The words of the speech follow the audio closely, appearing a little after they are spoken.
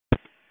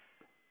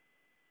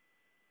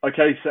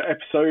Okay, so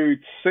episode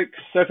 6,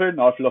 7,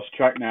 I've lost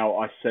track now.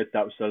 I said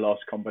that was the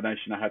last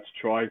combination I had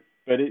to try,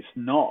 but it's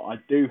not. I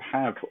do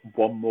have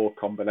one more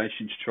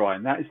combination to try,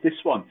 and that is this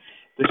one.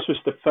 This was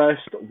the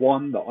first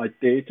one that I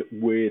did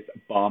with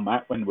Bar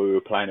Mat when we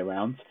were playing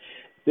around.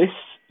 This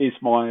is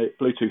my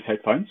Bluetooth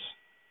headphones,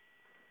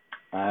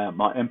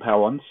 my Empower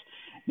ones.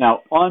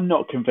 Now, I'm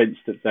not convinced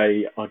that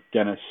they are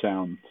going to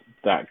sound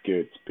that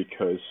good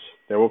because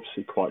they're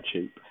obviously quite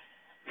cheap.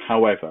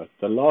 However,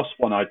 the last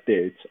one I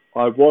did,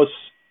 I was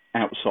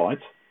outside,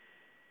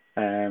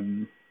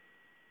 and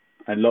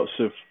lots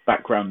of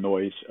background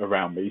noise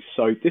around me.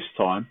 So this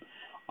time,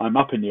 I'm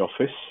up in the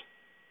office.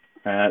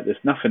 There's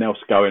nothing else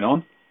going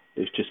on.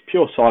 It's just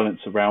pure silence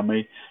around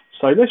me.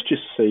 So let's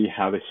just see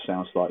how this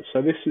sounds like.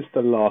 So this is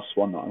the last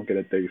one that I'm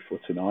going to do for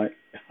tonight.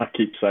 I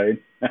keep saying,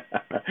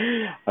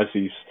 as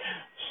he's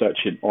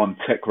searching on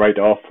Tech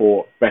Radar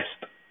for best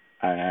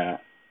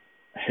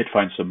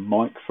headphones and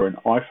mic for an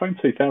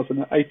iPhone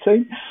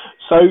 2018.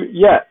 So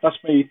yeah, that's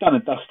me done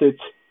and dusted.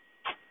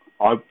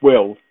 I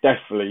will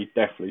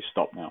definitely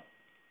stop now.